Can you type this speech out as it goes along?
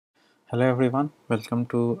Hello everyone, welcome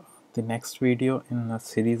to the next video in a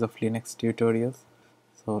series of Linux tutorials.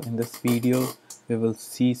 So in this video we will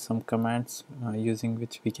see some commands using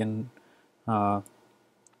which we can uh,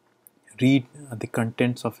 read the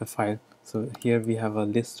contents of a file. So here we have a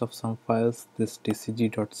list of some files, this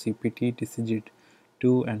tcg.cpt,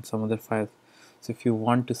 tcg2 and some other files. So if you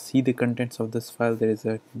want to see the contents of this file, there is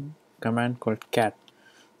a command called cat.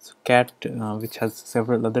 So cat, which has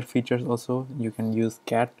several other features also, you can use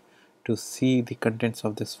cat to see the contents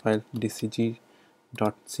of this file dcg.cpt.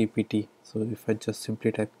 So if I just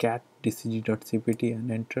simply type cat dcg.cpt and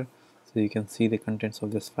enter, so you can see the contents of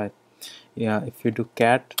this file. Yeah, if you do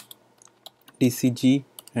cat dcg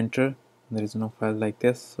enter, there is no file like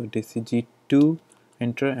this. So dcg2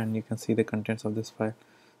 enter and you can see the contents of this file.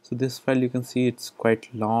 So this file, you can see it's quite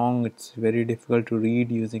long, it's very difficult to read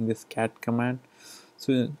using this cat command.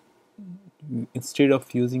 So instead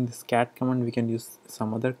of using this cat command, we can use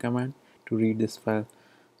some other command to read this file.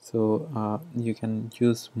 So you can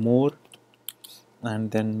use more and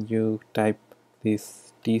then you type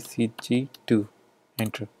this tcg2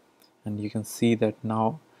 enter, and you can see that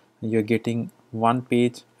now you're getting one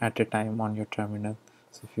page at a time on your terminal.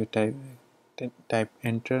 So if you type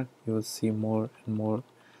enter, you will see more and more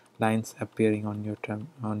lines appearing on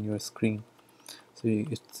your screen. So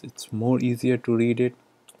it's more easier to read it,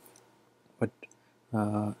 but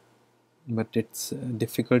uh, it's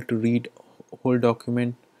difficult to read whole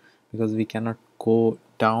document because we cannot go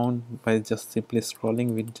down by just simply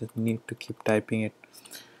scrolling. We just need to keep typing it.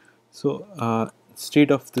 So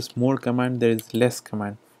instead of this more command, there is less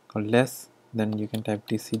command called less. Then you can type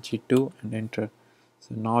tcg2 and enter.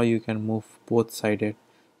 So now you can move both sided.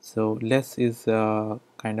 So less is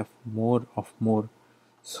kind of more of more.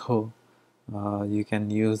 So you can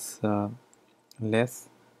use less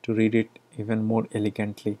to read it even more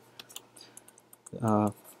elegantly.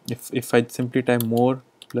 If I simply type more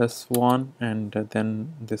plus 1 and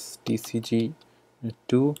then this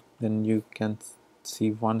tcg2, then you can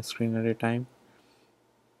see one screen at a time.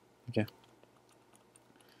 Okay.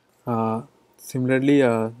 Similarly,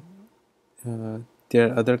 there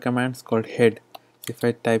are other commands called head. If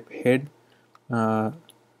I type head uh,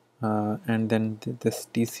 and then this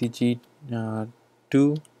tcg2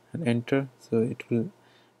 and enter, so it will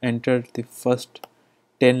enter the first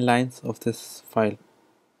 10 lines of this file.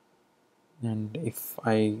 And if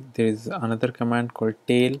there is another command called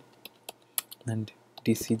tail and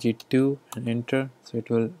tcg2 and enter, so it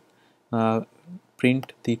will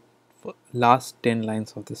print the last 10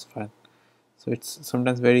 lines of this file. So it's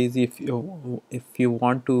sometimes very easy. If you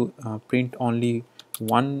want to print only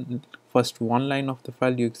first one line of the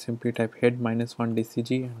file, you simply type head -1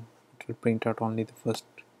 dcg and it will print out only the first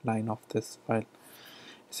line of this file.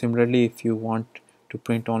 Similarly, if you want to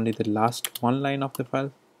print only the last one line of the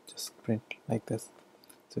file, just print like this.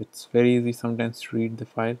 So it's very easy sometimes to read the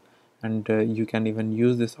file, and you can even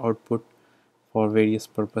use this output for various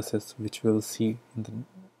purposes, which we'll see in the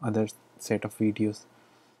other set of videos.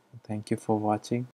 Thank you for watching.